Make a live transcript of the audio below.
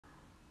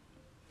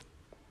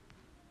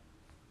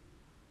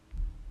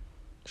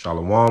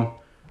Shalom.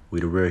 We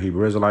the real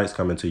Hebrew Israelites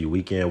coming to you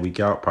week in, week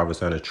out,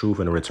 prophesying the truth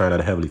and the return of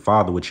the Heavenly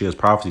Father, which is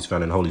prophecies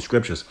found in the Holy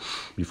Scriptures.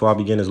 Before I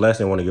begin this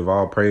lesson, I want to give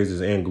all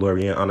praises and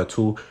glory and honor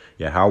to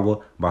Yahweh,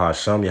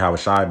 Bahasham, Yahweh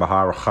Shai,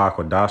 Bahar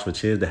Kodash,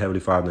 which is the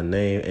Heavenly Father's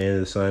name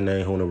and the Son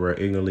name, whom we're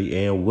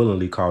ignorantly and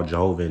willingly called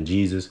Jehovah and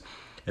Jesus,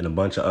 and a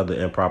bunch of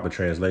other improper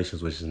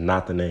translations, which is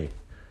not the name.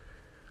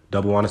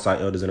 Double honor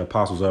side elders and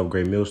apostles of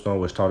Great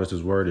Millstone, which taught us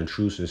his word in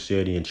truth,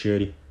 sincerity, and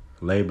charity.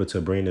 Labor to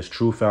bring this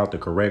truth out the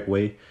correct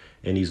way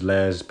in these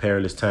last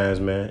perilous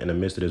times, man, in the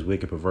midst of this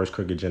wicked, perverse,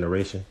 crooked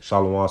generation.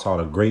 Shalom to all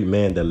the great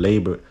men that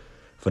labored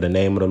for the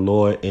name of the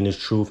Lord in his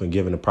truth and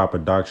giving the proper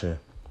doctrine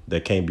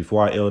that came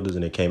before our elders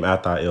and it came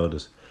after our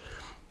elders.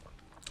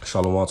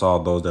 Shalom to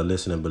all those that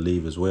listen and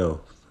believe as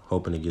well,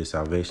 hoping to get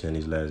salvation in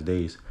these last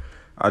days.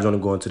 I just want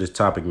to go into this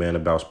topic, man,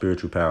 about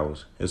spiritual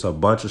powers. It's a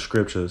bunch of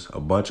scriptures,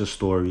 a bunch of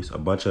stories, a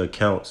bunch of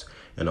accounts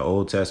in the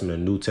Old Testament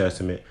and New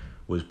Testament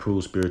which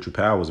prove spiritual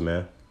powers,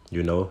 man.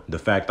 You know, the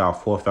fact our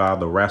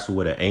forefather wrestled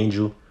with an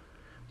angel,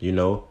 you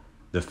know,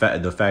 the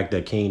fact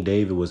that King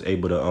David was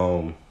able to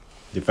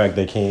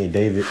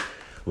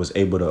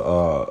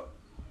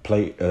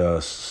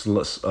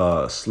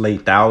slay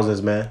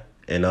thousands, man,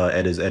 and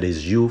at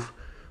his youth,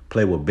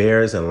 play with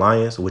bears and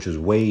lions, which was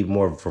way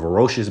more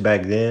ferocious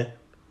back then,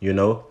 you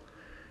know.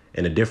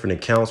 And the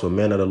different accounts where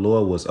men of the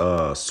Lord was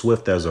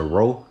swift as a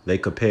roe. They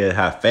compared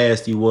how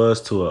fast he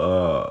was to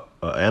a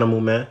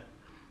animal, man.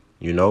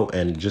 You know,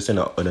 and just in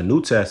the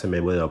New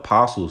Testament with the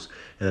apostles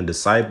and the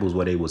disciples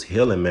where they was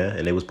healing, man,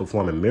 and they was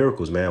performing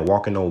miracles, man,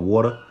 walking on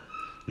water,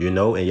 you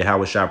know, and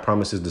Yahweh Shai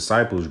promised his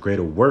disciples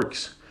greater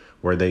works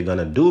where they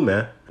gonna do,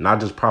 man. Not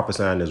just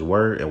prophesying his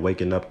word and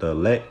waking up the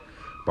elect,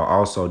 but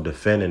also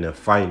defending and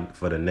fighting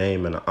for the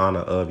name and the honor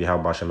of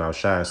Yahweh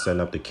Shai and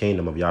setting up the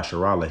kingdom of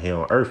Yasharallah here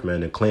on earth,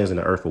 man, and cleansing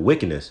the earth of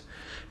wickedness.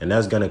 And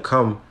that's gonna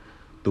come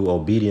through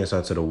obedience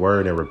unto the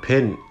word and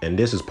repenting. And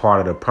this is part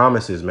of the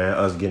promises, man,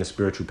 us getting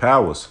spiritual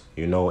powers,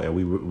 you know, and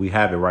we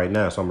have it right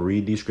now. So I'm gonna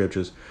read these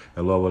scriptures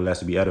and Lord will let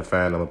us be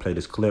edifying. I'm gonna play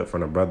this clip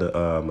from the brother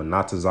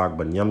Manatazak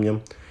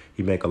Banyamyam.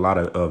 He make a lot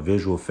of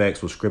visual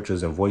effects with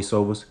scriptures and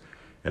voiceovers.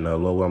 And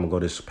Lord, I'm gonna go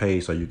to this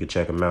page so you can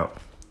check them out.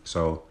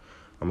 So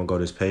I'm gonna go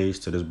this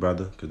page to this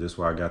brother because this is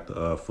where I got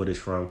the footage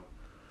from.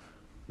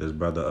 This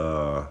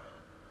brother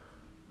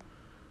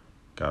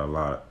got a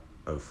lot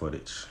of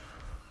footage.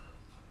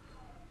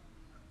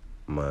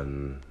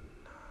 Here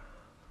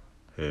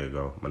you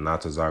go.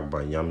 Manatazak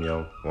by Yum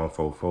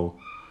 144.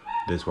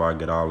 This is where I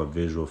get all the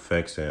visual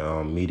effects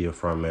and media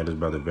from, man. This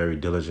brother very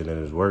diligent in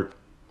his work.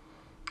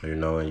 You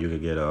know, and you can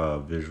get a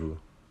visual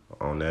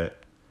on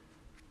that.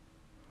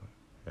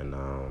 And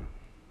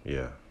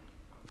yeah,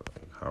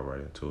 I'll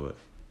right into it.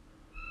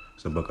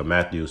 It's the book of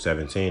Matthew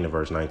 17 and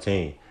verse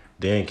 19.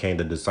 Then came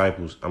the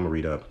disciples. I'm gonna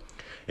read up.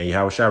 And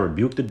Yahweh Shai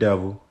rebuked the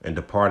devil and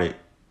departed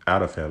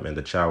out of him, and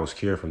the child was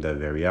cured from that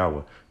very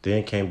hour.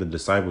 Then came the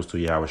disciples to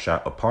Yahweh Shai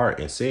apart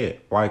and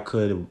said, why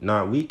could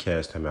not we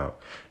cast him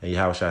out? And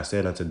Yahweh Shai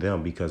said unto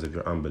them, because of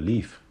your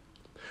unbelief.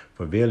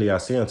 For verily I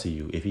say unto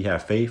you, if ye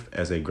have faith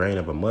as a grain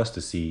of a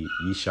mustard seed,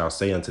 ye shall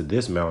say unto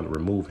this mountain,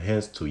 remove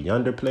hence to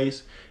yonder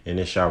place, and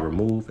it shall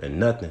remove, and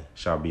nothing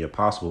shall be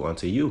impossible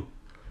unto you.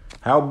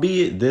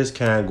 Howbeit this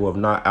kind goeth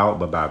not out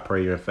but by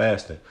prayer and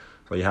fasting.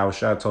 So Yahweh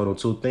Shai told them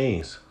two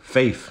things.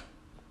 Faith,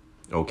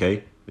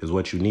 okay, is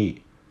what you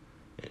need.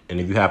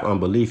 And if you have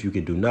unbelief, you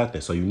can do nothing.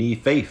 So you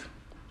need faith.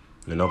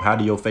 You know, how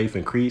do your faith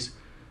increase?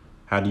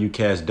 How do you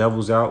cast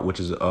devils out, which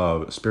is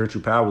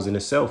spiritual powers in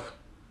itself?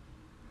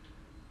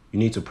 You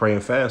need to pray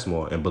and fast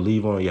more and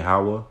believe on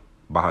Yahweh,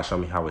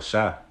 Bahasham Yahweh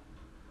Shai,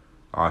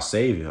 our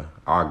Savior,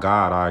 our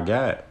God, our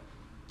God.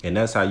 And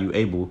that's how you're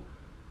able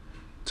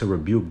to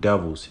rebuke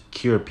devils,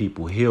 cure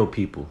people, heal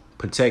people,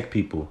 protect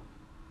people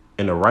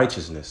in the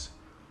righteousness.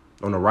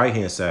 On the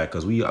right-hand side,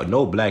 because we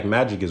know black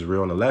magic is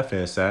real on the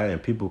left-hand side,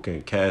 and people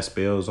can cast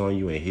spells on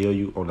you and heal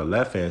you on the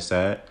left-hand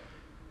side,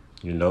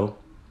 you know.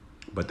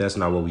 But that's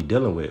not what we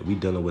dealing with. We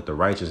dealing with the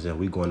righteous, and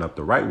we going up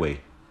the right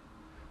way.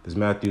 This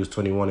Matthew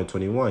 21 and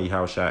 21,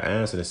 Yahweh Shai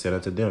answered and said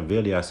unto them,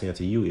 verily I say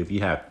unto you, if ye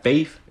have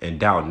faith and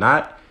doubt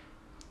not,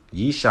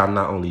 ye shall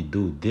not only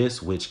do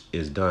this which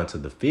is done to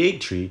the fig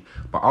tree,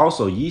 but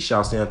also ye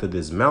shall say unto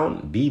this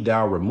mountain, be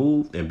thou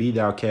removed, and be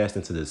thou cast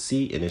into the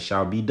sea, and it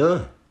shall be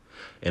done.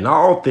 In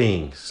all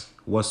things,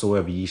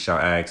 whatsoever ye shall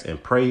ask in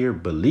prayer,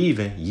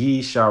 believing,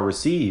 ye shall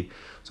receive.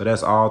 So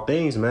that's all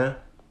things, man.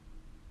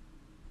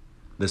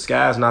 The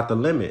sky's not the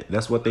limit.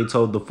 That's what they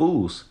told the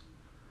fools.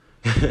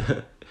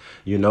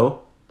 You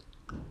know?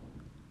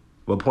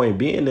 But point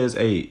being is,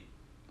 the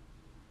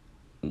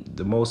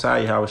Most High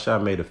Yahweh Shai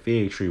made a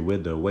fig tree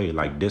wither away,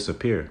 like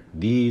disappear.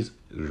 These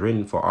is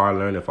written for our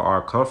learning, for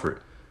our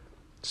comfort.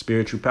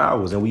 Spiritual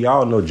powers. And we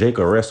all know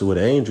Jacob wrestled with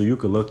an angel. You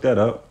could look that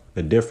up.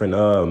 The different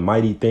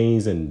mighty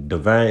things and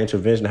divine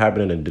intervention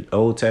happening in the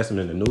Old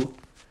Testament and the New.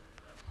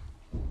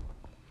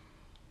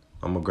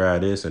 I'm going to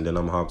grab this and then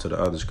I'm going to hop to the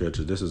other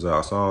scriptures. This is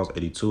Psalms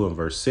 82 and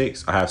verse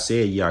 6. I have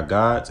said ye are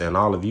gods, and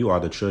all of you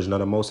are the children of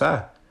the Most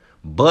High.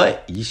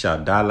 But ye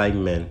shall die like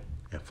men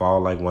and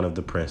fall like one of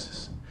the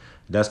princes.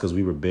 That's because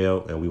we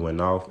rebelled and we went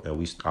off,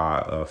 and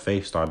our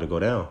faith started to go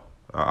down.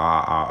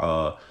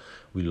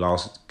 We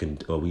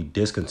we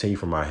discontinued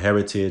from our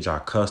heritage, our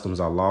customs,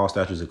 our laws,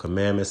 statutes, and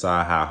commandments,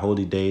 our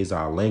holy days,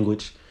 our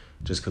language,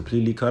 just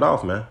completely cut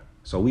off, man.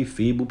 So we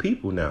feeble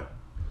people now.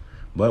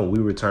 But when we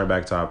return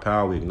back to our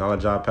power, we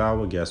acknowledge our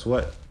power, guess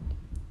what?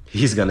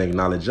 He's going to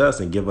acknowledge us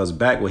and give us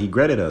back what he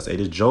granted us. It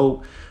is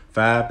Job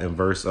 5 and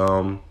verse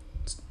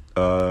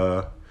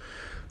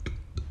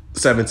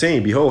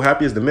 17. Behold,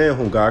 happy is the man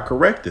whom God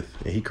correcteth.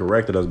 And he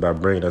corrected us by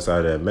bringing us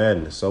out of that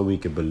madness so we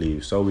could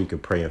believe, so we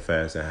could pray and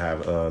fast and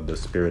have the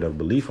spirit of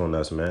belief on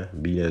us, man.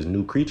 Be as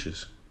new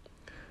creatures,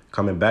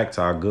 coming back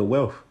to our good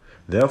wealth.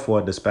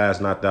 Therefore,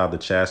 despise not thou the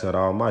chastening of the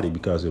Almighty,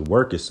 because it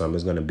worketh something.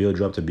 It's going to build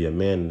you up to be a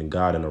man and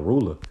God and a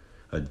ruler,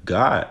 a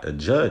God, a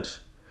judge.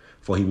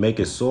 For he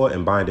maketh sore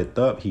and bindeth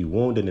up. He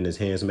wounded and his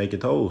hands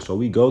maketh whole. So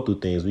we go through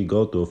things. We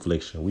go through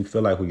affliction. We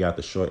feel like we got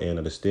the short end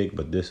of the stick,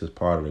 but this is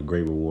part of the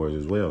great rewards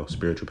as well.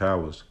 Spiritual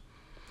powers.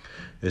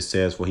 It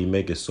says, for he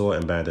maketh sore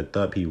and bindeth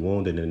up. He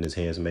wounded and his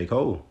hands make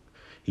whole.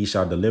 He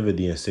shall deliver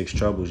thee in 6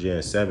 troubles. Yea,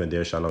 in 7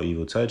 there shall no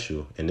evil touch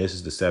you. And this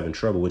is the 7th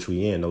trouble which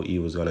we in. No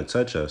evil is going to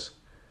touch us.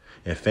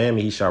 In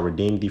famine he shall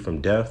redeem thee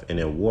from death,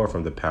 and in war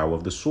from the power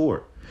of the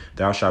sword.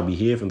 Thou shalt be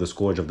hid from the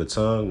scourge of the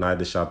tongue,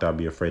 neither shalt thou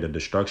be afraid of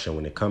destruction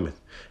when it cometh.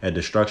 At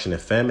destruction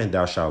and famine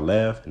thou shalt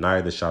laugh,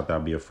 neither shalt thou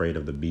be afraid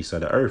of the beasts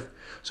of the earth.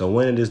 So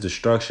when it is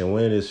destruction,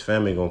 when it is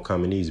famine gonna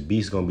come, and these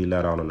beasts gonna be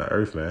let out on the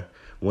earth, man.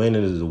 When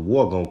it is the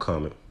war gonna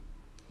come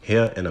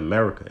here in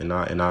America, in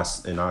our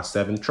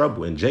 7th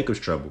trouble, in Jacob's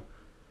trouble.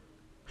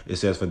 It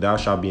says, for thou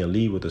shalt be in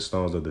league with the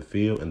stones of the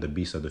field, and the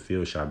beasts of the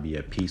field shall be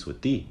at peace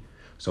with thee.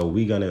 So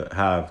we're gonna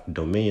have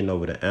dominion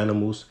over the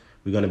animals.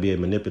 We're going to be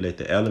able to manipulate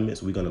the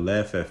elements. We're going to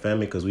laugh at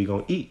famine because we're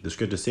going to eat. The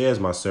scripture says,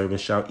 my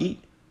servants shall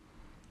eat.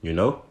 You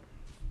know?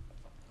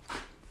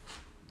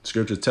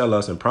 Scriptures tell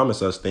us and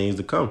promise us things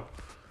to come.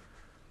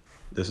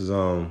 This is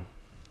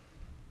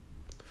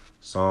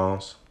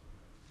Psalms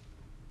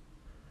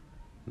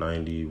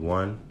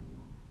 91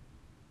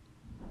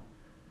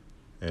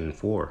 and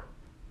 4.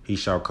 He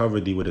shall cover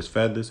thee with his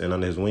feathers, and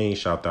under his wings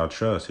shalt thou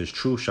trust. His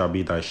truth shall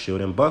be thy shield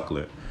and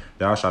buckler.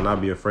 Thou shalt not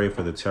be afraid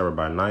for the terror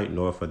by night,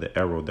 nor for the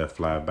arrow that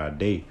flieth by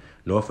day,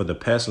 nor for the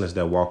pestilence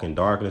that walk in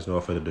darkness,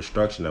 nor for the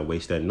destruction that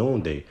wastes at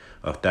noonday.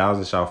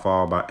 1,000 shall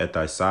fall at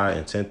thy side,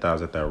 and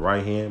 10,000 at thy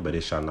right hand, but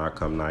it shall not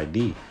come nigh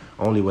thee.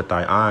 Only with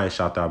thy eyes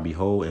shalt thou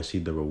behold and see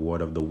the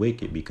reward of the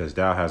wicked, because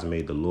thou hast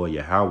made the Lord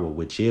Yahweh,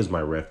 which is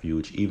my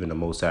refuge, even the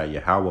Most High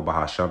Yahweh,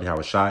 Bahasham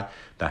Yahushai,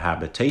 thy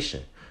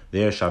habitation.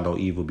 There shall no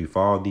evil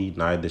befall thee,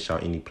 neither shall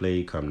any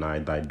plague come nigh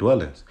thy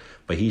dwellings.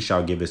 But he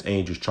shall give his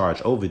angels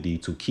charge over thee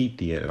to keep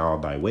thee in all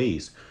thy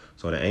ways.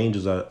 So the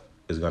angels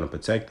is going to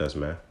protect us,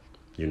 man.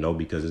 You know,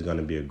 because it's going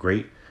to be a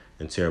great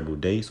and terrible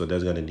day. So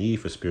there's going to need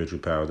for spiritual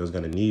power. There's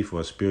going to need for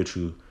a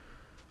spiritual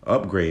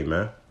upgrade,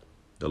 man.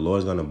 The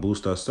Lord's going to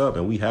boost us up.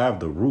 And we have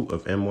the root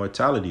of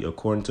immortality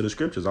according to the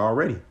scriptures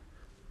already.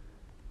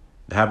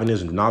 Having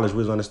this knowledge,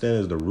 wisdom,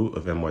 understanding is the root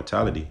of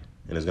immortality.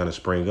 And it's going to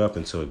spring up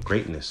into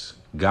greatness.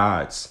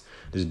 Gods.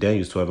 This is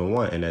Daniel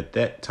 12:1. And at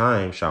that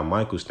time shall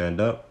Michael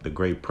stand up, the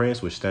great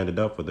prince, which standeth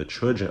up for the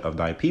children of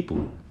thy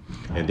people.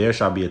 And there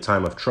shall be a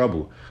time of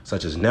trouble,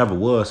 such as never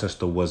was since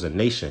there was a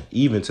nation,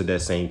 even to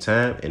that same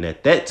time. And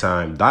at that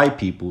time thy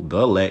people, the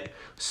elect,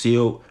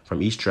 sealed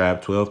from each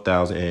tribe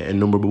 12,000, and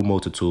innumerable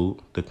multitude,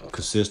 that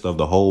consist of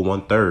the whole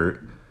 1/3,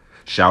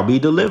 shall be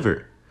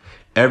delivered.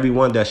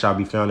 Everyone that shall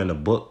be found in the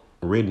book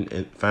written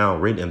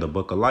in the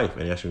book of life.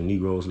 And that's your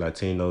Negroes,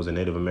 Latinos, and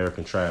Native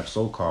American tribes,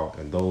 so-called,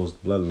 and those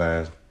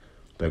bloodlines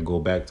that go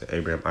back to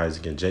Abraham,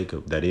 Isaac, and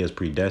Jacob, that is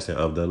predestined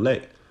of the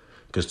elect.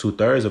 Because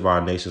 2/3 of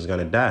our nation is going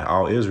to die.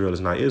 All Israel is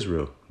not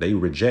Israel. They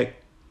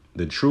reject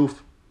the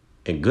truth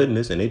and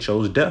goodness, and they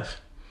chose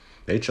death.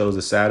 They chose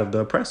the side of the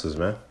oppressors,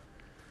 man.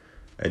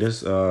 Hey,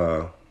 this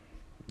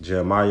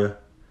Jeremiah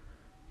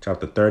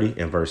chapter 30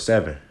 and verse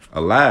 7.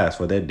 Alas,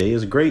 for that day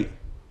is great,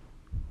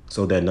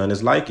 so that none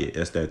is like it.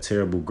 It's that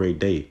terrible great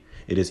day.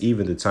 It is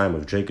even the time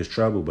of Jacob's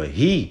trouble, but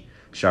he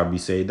shall be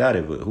saved out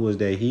of it. Who is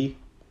that he?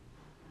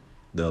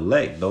 The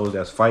elect, those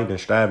that's fighting and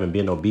striving,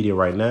 being obedient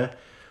right now.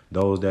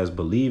 Those that's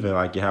believing,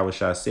 like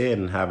Yahushua said,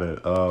 and having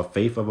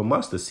faith of a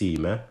mustard seed,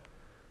 man.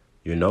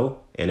 You know,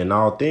 and in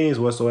all things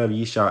whatsoever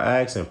ye shall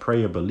ask and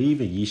pray or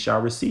believe it, ye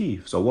shall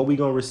receive. So what we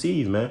going to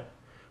receive, man?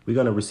 We're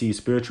going to receive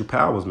spiritual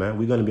powers, man.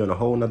 We're going to be on a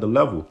whole nother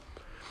level.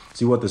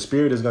 See, what the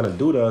Spirit is going to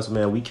do to us,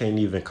 man, we can't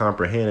even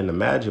comprehend and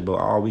imagine, but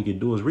all we can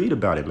do is read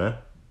about it, man.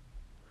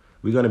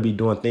 We're going to be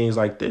doing things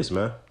like this,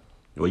 man.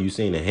 What you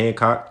seen in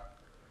Hancock,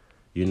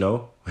 you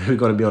know, we're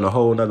going to be on a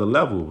whole nother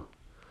level.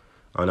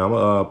 And I'm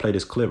going to play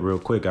this clip real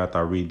quick after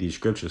I read these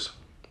scriptures.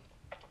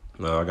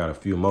 I got a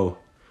few more.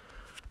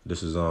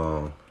 This is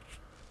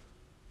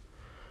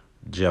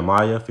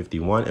Jeremiah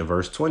 51 and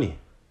verse 20.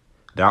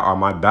 Thou art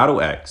my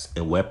battle axe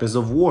and weapons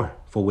of war,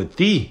 for with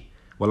thee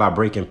will I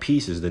break in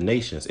pieces the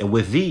nations, and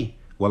with thee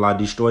will I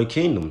destroy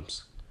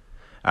kingdoms.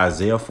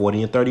 Isaiah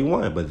 40 and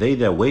 31. But they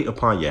that wait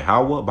upon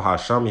Yahweh,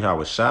 Bahasham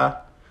Yahushai,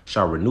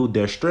 shall renew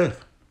their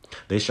strength.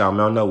 They shall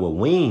mount up with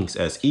wings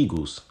as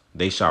eagles.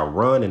 They shall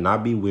run and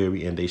not be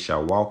weary, and they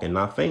shall walk and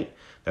not faint.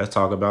 That's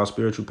talk about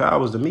spiritual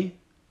powers to me.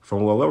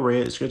 From what we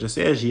read, scripture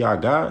says ye are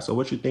God. So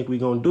what you think we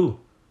gonna do?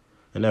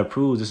 And that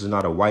proves this is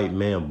not a white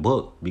man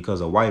book,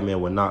 because a white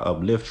man will not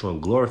uplift you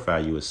and glorify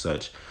you as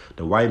such.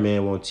 The white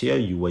man won't tell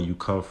you where you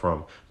come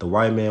from. The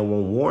white man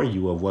won't warn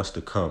you of what's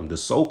to come. The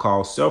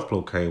so-called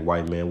self-proclaimed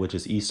white man, which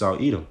is Esau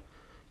Edom.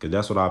 Because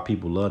that's what our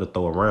people love to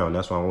throw around.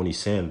 That's why I'm only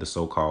saying the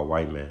so-called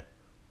white man.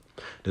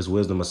 This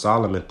Wisdom of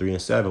Solomon 3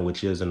 and 7,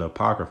 which is an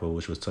apocrypha,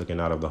 which was taken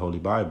out of the Holy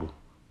Bible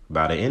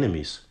by the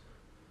enemies.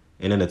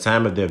 And in the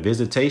time of their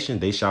visitation,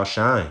 they shall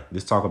shine.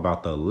 This talk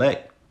about the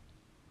elect.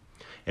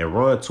 And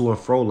run to and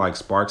fro like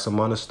sparks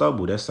among the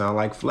stubble. That sound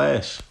like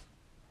Flash.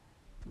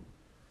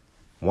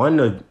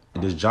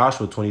 This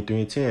Joshua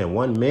 23 and 10.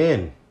 One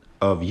man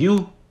of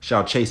you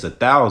shall chase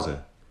 1,000.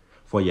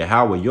 For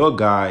Yahweh your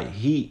God,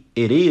 it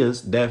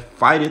is that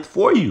fighteth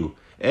for you,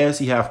 as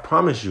he hath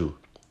promised you.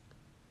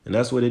 And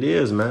that's what it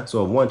is, man.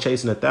 So if one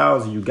chasing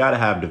 1,000, you got to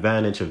have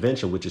divine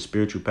intervention, which is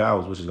spiritual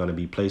powers, which is going to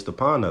be placed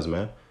upon us,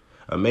 man.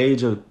 A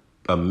major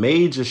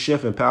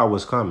shift in power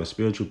is coming.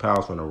 Spiritual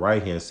powers from the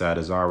right-hand side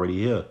is already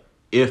here.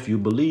 If you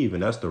believe,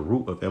 and that's the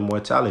root of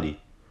immortality.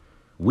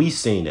 We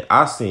seen it.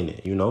 I seen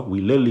it. You know, we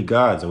literally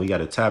gods, and we got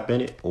to tap in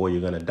it or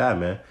you're going to die,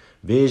 man.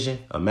 Vision,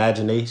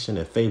 imagination,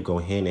 and faith go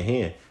hand in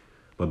hand.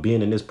 But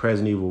being in this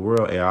present evil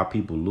world, our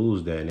people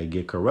lose that and they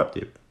get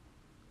corrupted.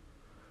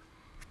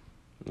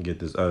 Get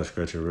this other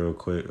scripture real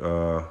quick.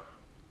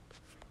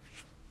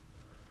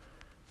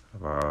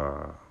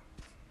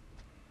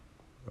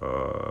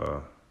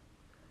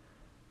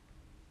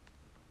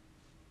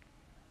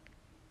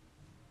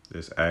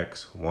 This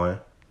Acts 1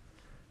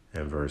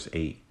 and verse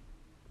 8.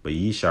 But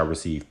ye shall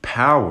receive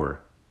power.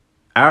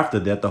 After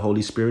that, the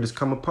Holy Spirit is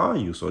come upon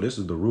you. So this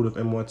is the root of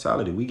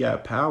immortality. We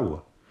got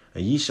power.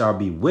 And ye shall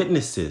be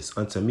witnesses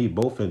unto me,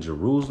 both in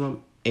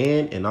Jerusalem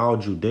and in all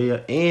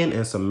Judea and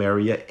in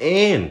Samaria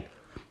and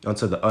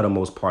unto the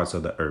uttermost parts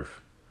of the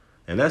earth.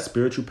 And that's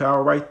spiritual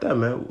power right there,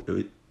 man.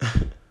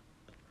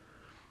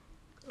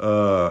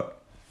 Hold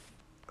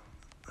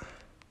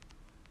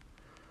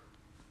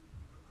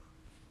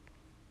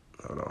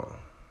on.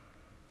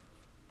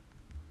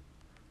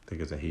 I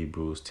think it's in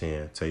Hebrews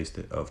 10.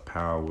 Tasted of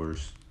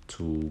powers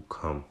to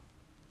come.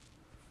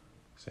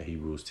 It's in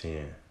Hebrews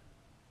 10.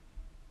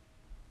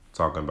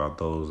 Talking about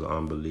those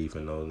unbelief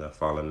and those that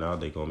falling out,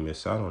 they gonna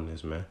miss out on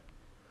this, man.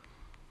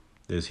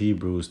 There's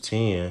Hebrews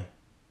 10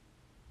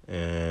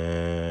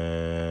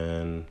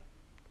 and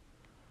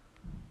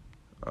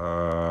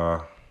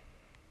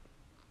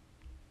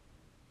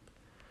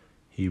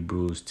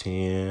Hebrews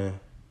 10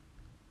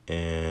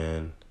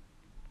 and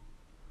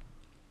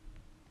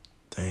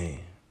dang.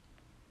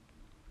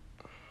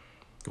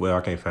 Well,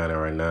 I can't find it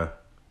right now,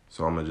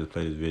 so I'm gonna just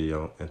play this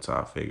video until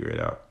I figure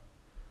it out.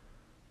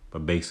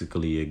 But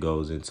basically, it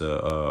goes into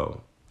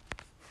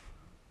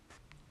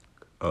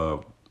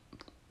the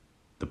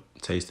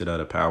tasted of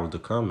the power to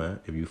come, man.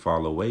 If you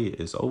fall away,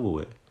 it's over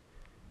with.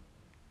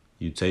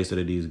 You tasted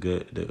of these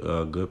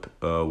good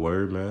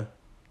word, man.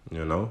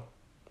 You know.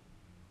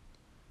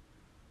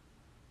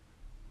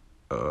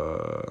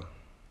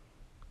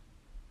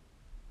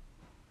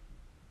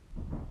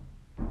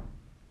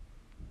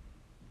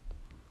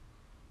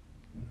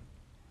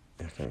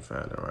 I can't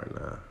find it right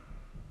now.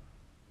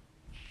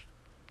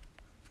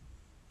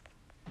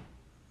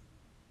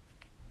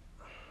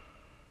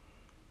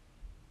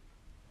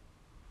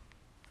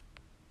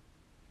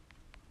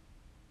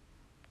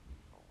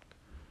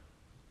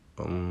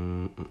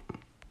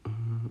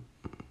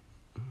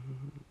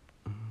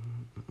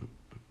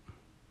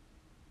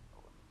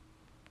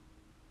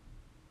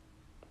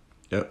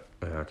 Yep,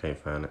 I can't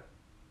find it.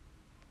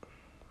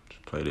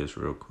 Just play this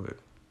real quick.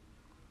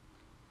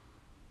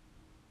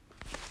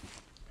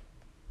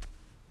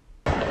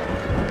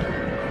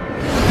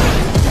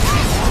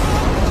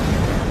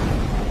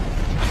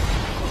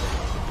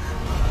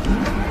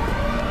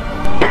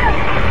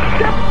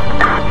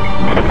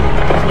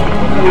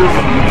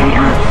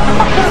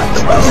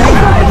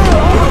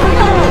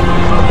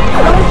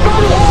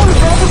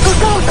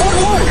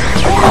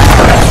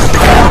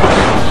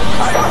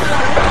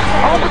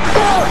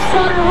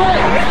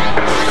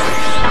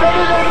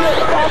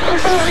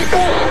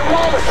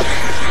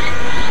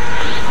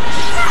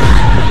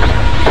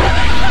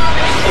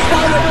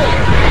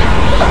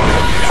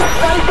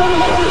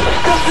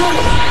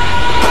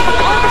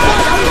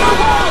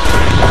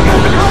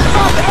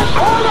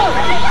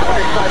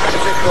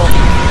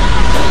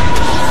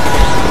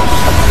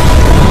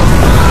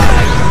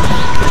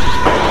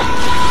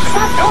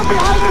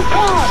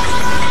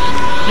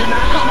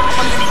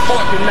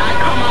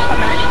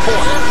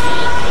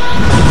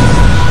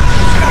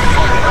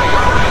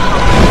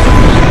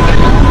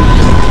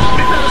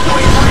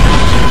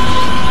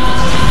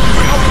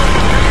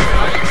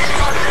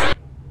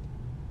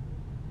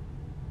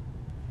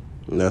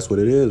 And that's what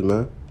it is,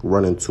 man.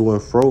 Running to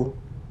and fro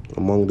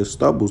among the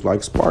stubbles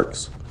like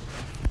sparks.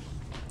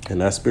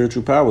 And that's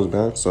spiritual powers,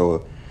 man.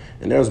 So,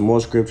 and there's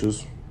more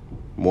scriptures,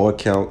 More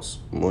accounts,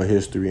 more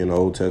history in the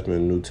Old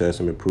Testament and New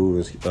Testament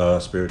proving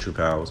spiritual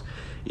powers.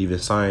 Even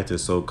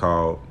scientists,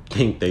 so-called,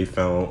 think they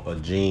found a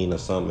gene or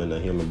something in the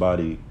human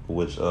body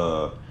which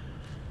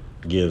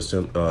gives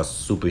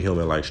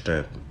superhuman-like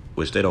strength,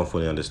 which they don't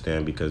fully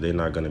understand because they're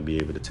not going to be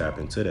able to tap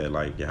into that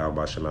like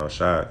Yahweh Shema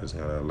Shai is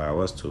going to allow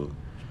us to.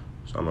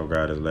 So I'm going to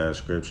grab this last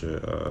scripture,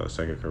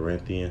 2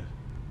 Corinthians.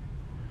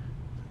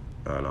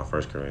 No,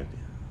 1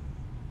 Corinthians.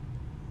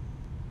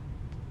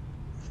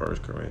 1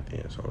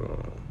 Corinthians, hold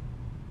on.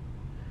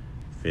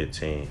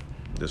 15.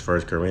 This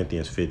 1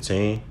 Corinthians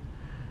 15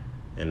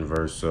 and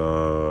verse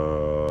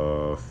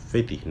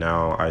 50.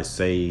 Now I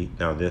say,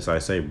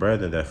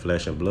 brethren, that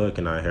flesh and blood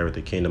cannot inherit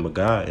the kingdom of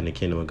God, and the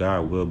kingdom of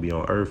God will be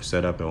on earth,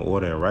 set up in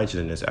order and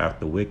righteousness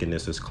after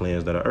wickedness is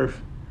cleansed of the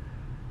earth,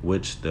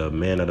 which the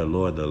man of the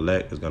Lord, the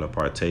elect, is going to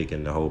partake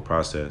in the whole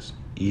process,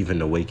 even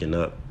the waking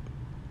up,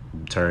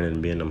 turning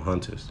and being them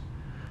hunters,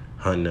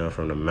 hunting them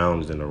from the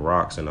mountains and the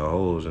rocks and the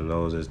holes, and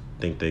those that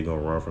think they going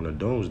to run from the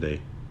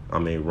doomsday.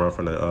 Run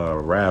from the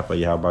wrath of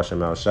Yahweh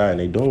Shema Shai and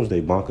they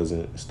doomsday bunkers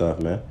and stuff,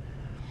 man.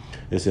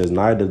 It says,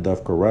 neither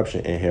doth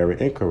corruption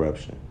inherit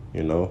incorruption,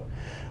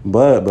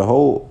 But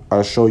behold,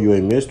 I show you a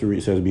mystery.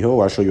 It says,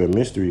 behold, I show you a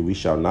mystery. We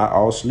shall not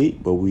all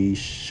sleep, but we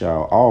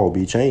shall all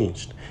be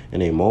changed.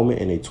 In a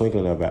moment, in a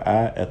twinkling of an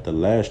eye, at the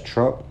last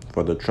trump,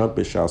 for the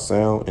trumpet shall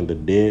sound, and the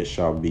dead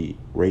shall be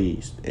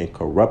raised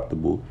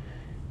incorruptible,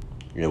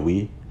 and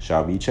we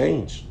shall be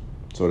changed.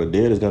 So the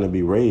dead is going to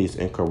be raised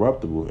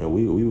incorruptible, and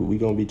we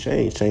going to be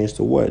changed. Changed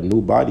to what?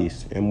 New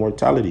bodies,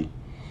 immortality.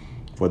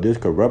 For this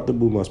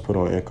corruptible must put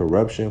on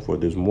incorruption, for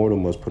this mortal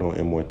must put on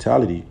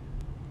immortality.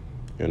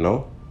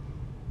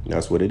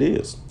 That's what it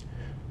is.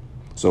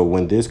 So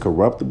when this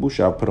corruptible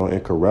shall put on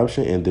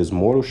incorruption, and this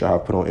mortal shall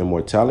have put on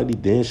immortality,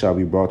 then shall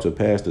be brought to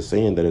pass the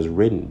saying that is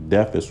written,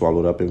 death is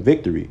swallowed up in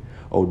victory.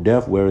 O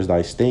death, where is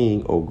thy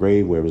sting? O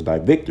grave, where is thy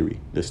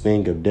victory? The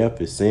sting of death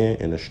is sin,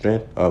 and the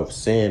strength of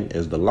sin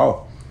is the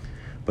law.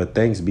 But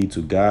thanks be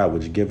to God,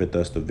 which giveth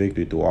us the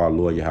victory through our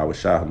Lord Yahweh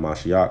Shai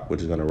HaMashiach,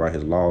 which is going to write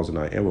his laws in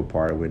our inward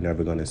part. We're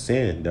never going to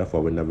sin.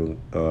 Therefore, we're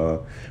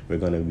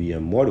going to be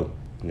immortal.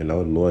 The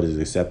Lord is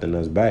accepting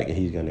us back, and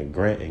he's going to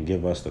grant and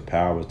give us the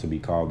powers to be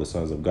called the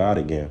sons of God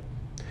again.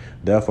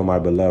 Therefore, my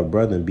beloved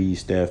brethren, be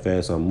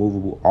steadfast,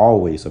 unmovable,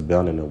 always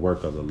abounding in the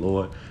work of the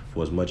Lord.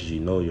 For as much as you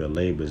know your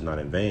labor is not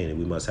in vain, and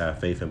we must have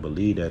faith and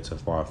believe that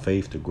for our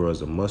faith to grow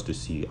as a mustard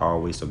seed,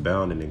 always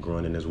abounding and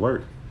growing in his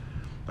work.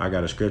 I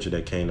got a scripture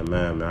that came to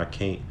mind, man.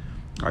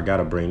 I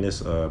gotta bring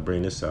this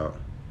out.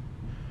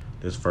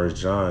 This 1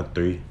 John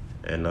 3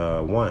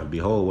 and 1.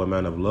 Behold, what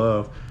manner of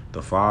love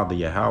the Father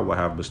Yahweh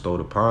have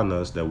bestowed upon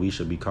us, that we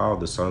should be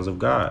called the sons of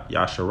God.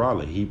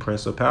 Yasharallah, he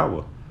Prince of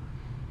Power.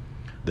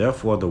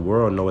 Therefore the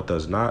world knoweth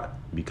us not,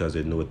 because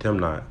it kneweth him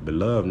not.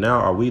 Beloved, now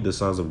are we the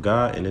sons of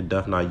God, and it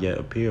doth not yet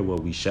appear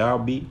what we shall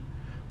be.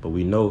 But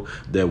we know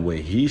that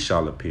when he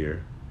shall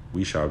appear,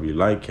 we shall be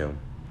like him.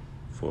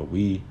 For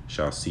we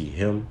shall see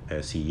him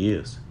as he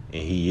is.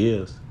 And he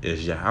is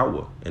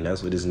Yahweh. And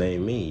that's what his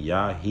name means.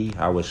 Yah, he,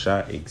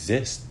 Hawashai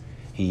exists.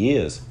 He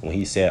is. When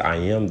he said, I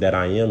am that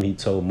I am, he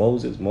told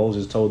Moses.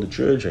 Moses told the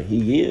children,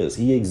 he is.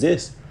 He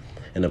exists.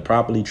 And to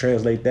properly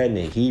translate that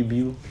in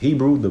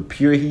Hebrew, the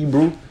pure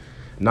Hebrew,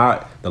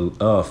 not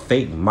the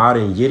fake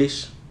modern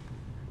Yiddish,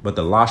 but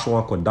the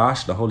Lashon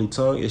Kodash, the holy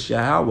tongue, it's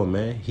Yahweh,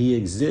 man. He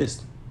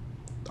exists.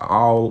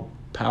 All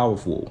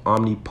powerful,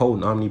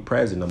 omnipotent,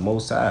 omnipresent, the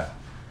Most High.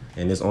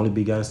 And his only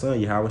begotten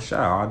son, Yahweh Shai,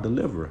 our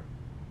deliverer.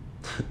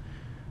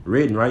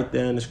 Written right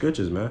there in the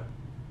scriptures, man.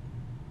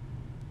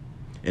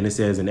 And it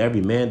says, and every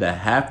man that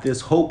hath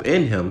this hope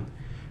in him,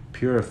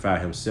 purify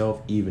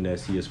himself even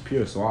as he is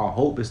pure. So our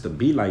hope is to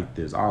be like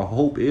this. Our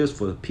hope is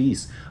for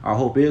peace. Our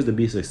hope is to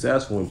be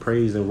successful and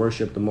praise and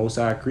worship the Most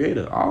High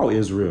Creator, all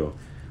Israel.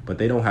 But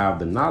they don't have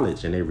the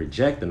knowledge, and they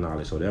reject the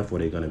knowledge. So therefore,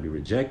 they're going to be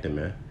rejected,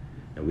 man.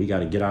 And we got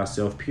to get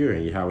ourselves pure.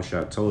 And Yahweh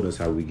Shai told us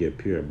how we get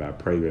pure, by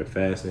prayer and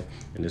fasting.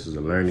 And this is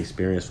a learning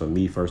experience for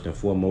me, first and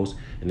foremost.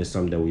 And it's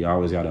something that we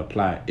always got to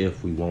apply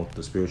if we want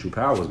the spiritual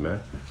powers,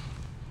 man.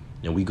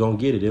 And we going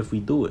to get it if we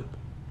do it,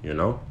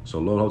 So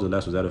Lord, hope the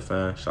lesson was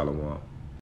edifying. Shalom.